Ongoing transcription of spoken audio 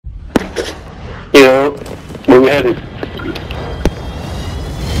Yo, where we headed?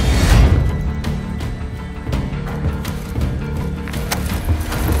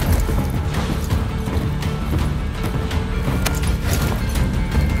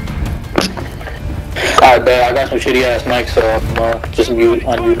 Alright, bet. I got some shitty ass mics, so I'm just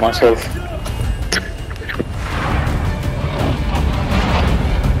unmute myself.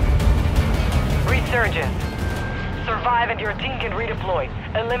 Resurgence. Survive and your team can redeploy.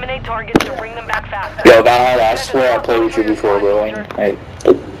 Eliminate targets to bring them back faster. Yo, Valhalla, I swear I played with you before, bro.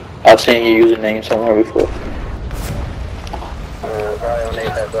 I've seen your username somewhere before.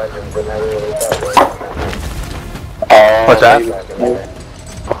 What's that?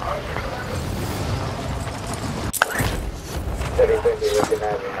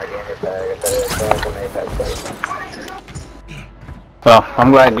 Well,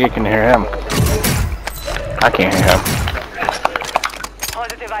 I'm glad you can hear him. I can't hear him.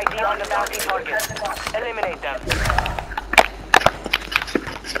 Positive ID on the bounty target. Eliminate them.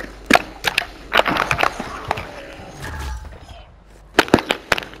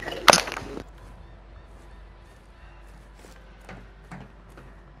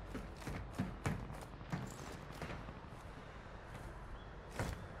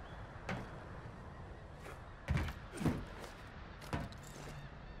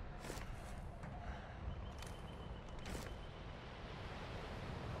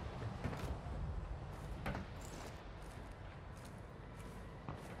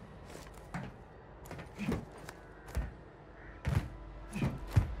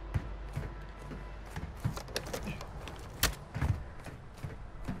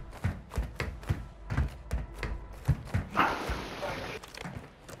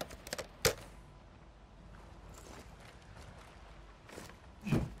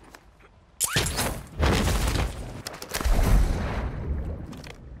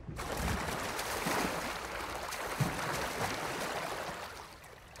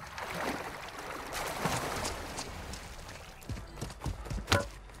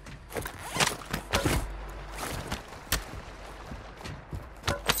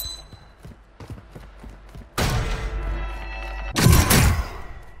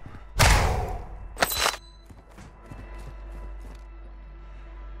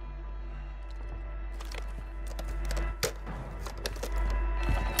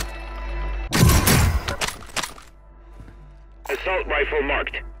 Assault rifle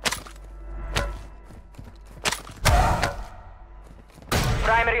marked.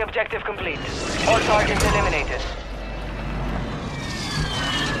 Primary objective complete. All targets eliminated.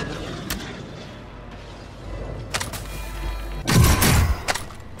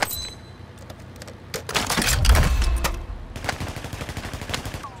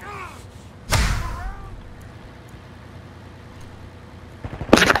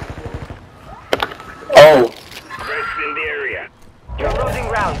 Oh. Rest in the area. You're losing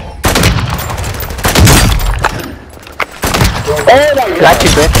ground. Oh my god! Got you,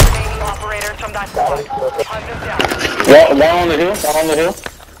 bitch. Remaining operators from that squad. Hunt them down. One on the hill, one on the hill.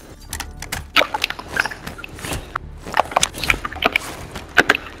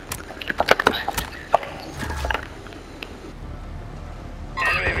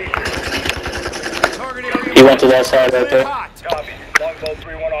 He went to that side right there. Copy. Longbow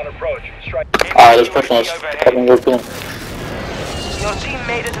 3-1 on approach. Strike. Alright, let's push on us. Fucking go to him. Your team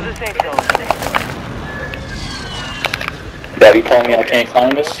made it to the safe zone. Daddy told me I can't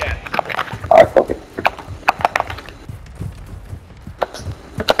climb this. Alright, fuck it.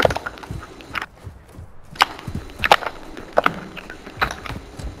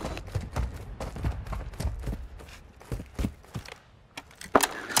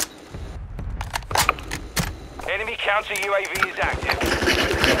 Enemy counter UAV is active.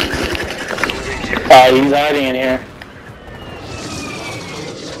 He's hiding in here.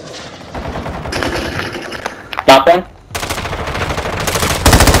 Knock one.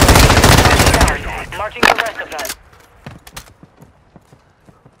 Marching the rest of them.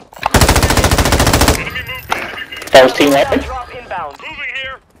 That was team weapon. Drop inbound. Moving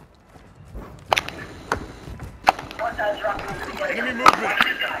here. Enemy movement.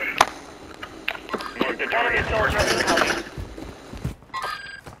 Mark the Enemy target. soldier incoming.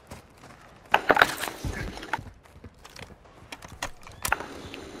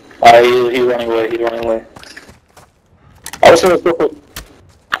 He's running away, he's running away. Let's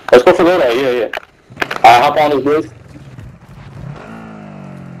go for that, yeah. Hop on this bridge.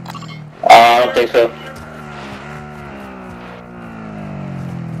 I don't think so.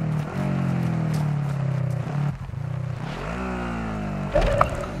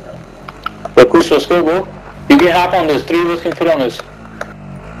 But Kush, let's go, bro. You can hop on this. 3 of us can fit on this.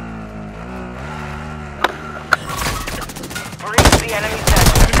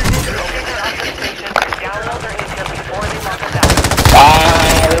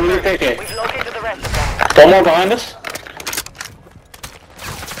 okay. We've located the rest of them. One more behind us.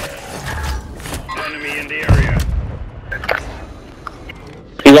 Enemy in the area.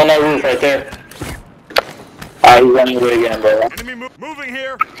 He's on that roof right there. He's running away again, bro. Enemy moving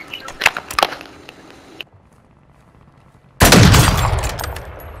here.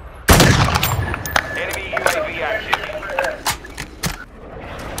 Enemy UAV active.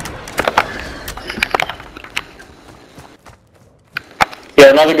 Yeah,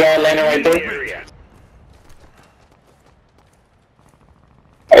 another guy landing right there. Area.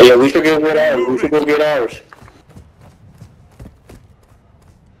 Yeah, we should go get ours. We should go get ours.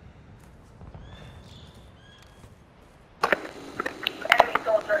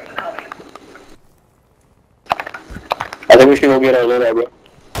 I think we should go get our loadout, bro.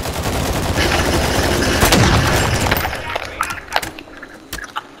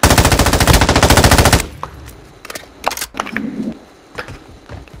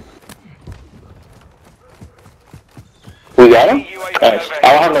 We got him? Nice. I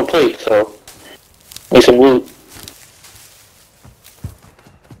don't have no plate, so need some loot.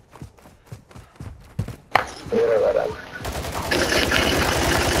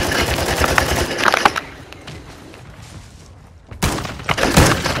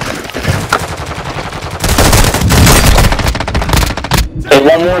 There's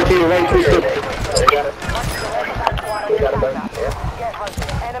one more to your right, Tristan.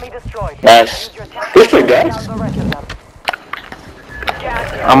 Enemy destroyed. Nice. District, guys.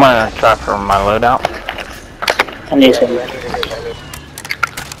 I'm gonna try for my loadout. I need some.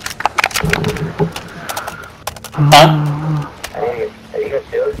 Huh?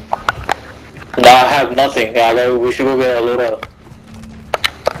 No, I have nothing. Yeah, we should go get our loadout.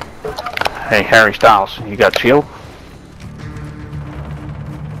 Hey, Harry Styles, you got shield?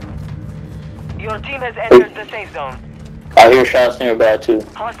 Your team has entered the safe zone. I hear shots nearby too.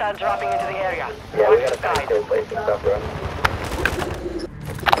 Hostile dropping into the area. Watch the skies.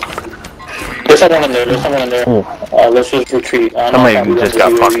 There's someone in there. There's someone in there. Let's just retreat. Somebody just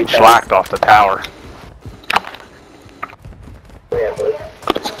got fucking slacked off the tower.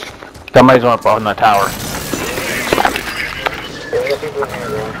 Somebody's up on the tower.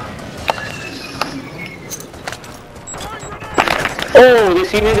 Oh, they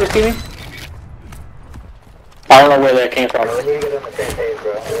see me. They see me. I don't know where that came from. We need to get on the same page,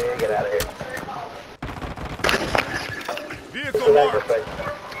 bro. We need to get out of here. Vehicle marked.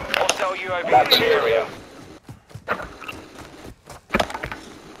 Hostile UAV in the area.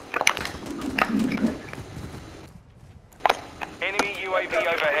 Enemy UAV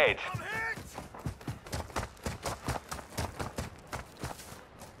overhead.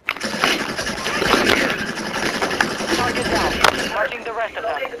 Target down. Marking the rest of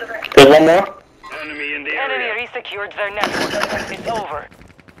them. There's one more. Enemy in the Enemy area. resecured their network. It's over.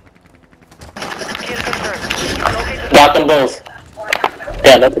 Kill confirmed. Located Got them both.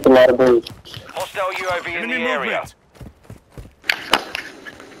 Yeah, that took a lot of bullets. Hostile UAV in the area.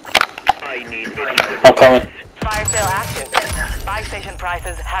 I need I'm coming. fire sale active. Buy station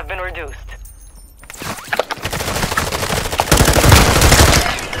prices have been reduced.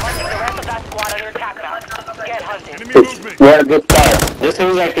 Marking the rest of that squad on your attack map. Get hunting. We're at a good spot. This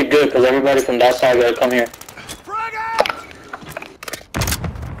is actually good because everybody from that side gotta come here.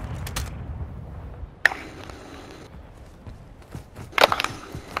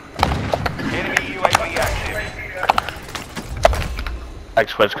 Enemy UAV active. I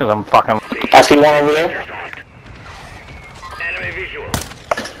switch because I'm fucking. I see one over there. Enemy visual.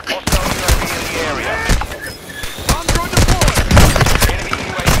 Hostile UAV in the area. Enemy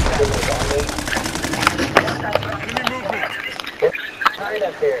UAV active. Enemy movement. Right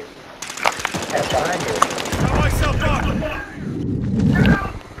up here. That's behind you. Got myself up.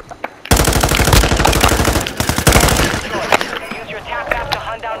 Use your attack map to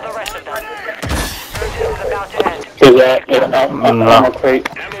hunt down the rest of them. Surgeon is about to end. Is that? I'm a crate.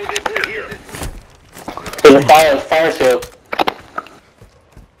 Ammo depot here. There's a fire sale.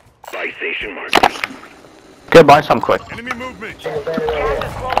 Buy station marked. Go buy some quick. Enemy movement. Gas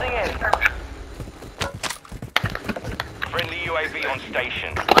is closing in. Friendly UAV on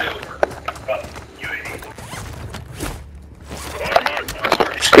station.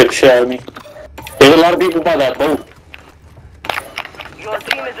 Script shit out of me. There's a lot of people by that boat. Your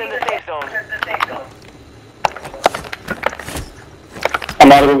team is in the safe zone. I'm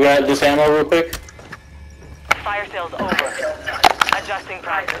about to go grab this ammo real quick. Fire sale's over. Adjusting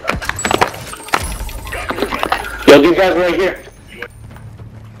prices. Yo, these guys right here.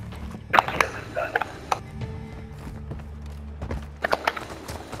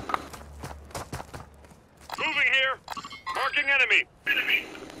 Moving here. Marking enemy.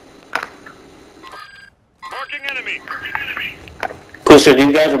 Cooster,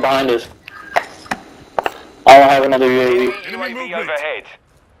 these guys are behind us. I don't have another UAV. UAV overhead.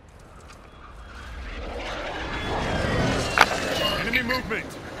 Enemy movement.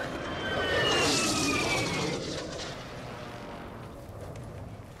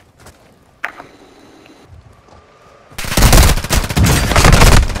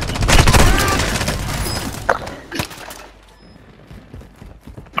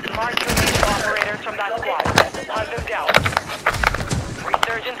 Mark the remaining operators from that squad. Hunt them down.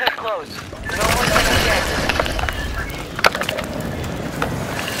 Resurgence has closed. No more second chances.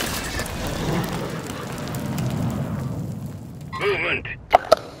 Movement.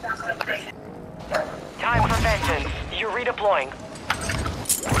 Time for vengeance. You're redeploying.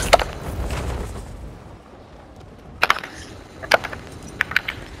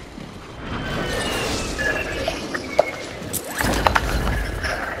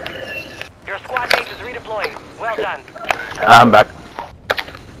 Your squad mate is redeploying. Well done. I'm back.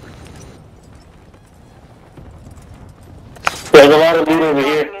 There's a lot of loot over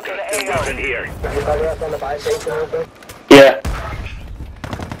here. Into the AO. In here. Anybody else on the buy station real quick? Yeah.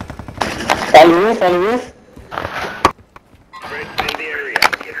 On the roof, on the roof. Friends in the area.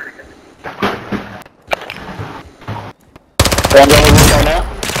 One's on the roof right now.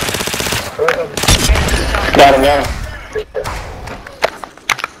 Where's the Got him, got him.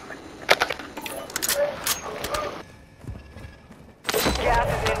 Gas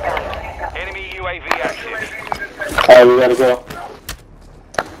is inbound. Enemy UAV active. Alright, we gotta go.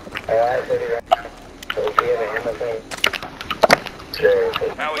 alright, so you're right. So we have an ammo thing. Sure.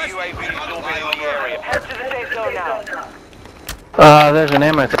 Our UAV is orbiting the area. Head to the safe zone now. There's an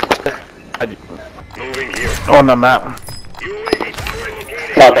ammo Moving here. on the map. UAV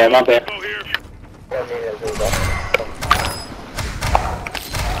relocating. Not bad, not bad. Over here. That means it's moved up.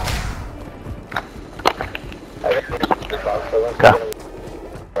 I guess it's box, so let's Okay. get him.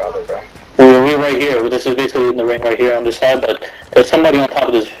 Probably, bro. We're right here. This is basically in the ring right here on this side, but there's somebody on top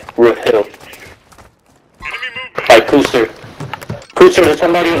of this roof hill. Enemy movement. Like Cooster. Cooster, there's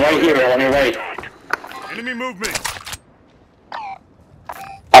somebody right here on your right. Enemy movement.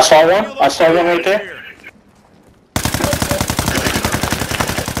 I saw one right there.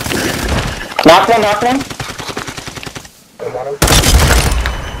 Knock one. Come on him.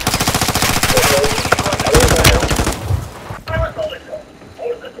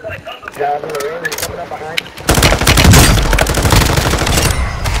 Guys in the ring, he's coming up behind.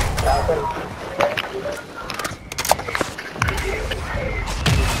 Stop him.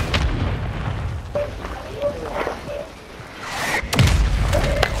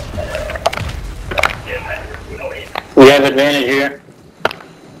 We have advantage here.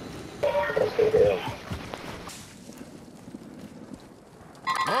 Yes, we do.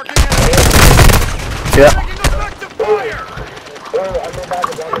 Marking enemy. Yeah. Taking effective fire. Oh,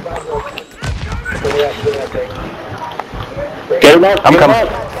 underdog. Give me that thing. Get him up. I'm get him coming. up.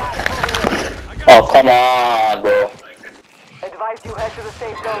 Oh, come on, bro. Advise you head to the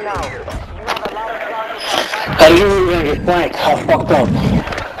safe zone now. You have a lot of ground. How you gonna get flanked? How fucked up?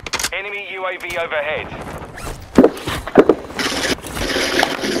 Enemy UAV overhead.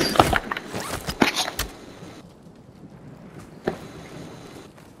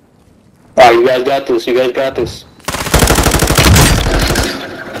 Alright, you guys got this. You guys got this.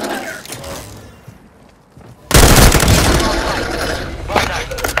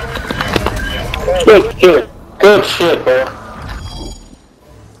 Good shit. Good shit, bro.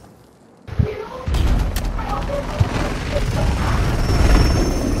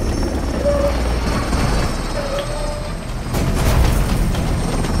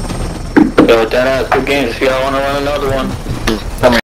 Yo, that ass good games. If y'all wanna run another one.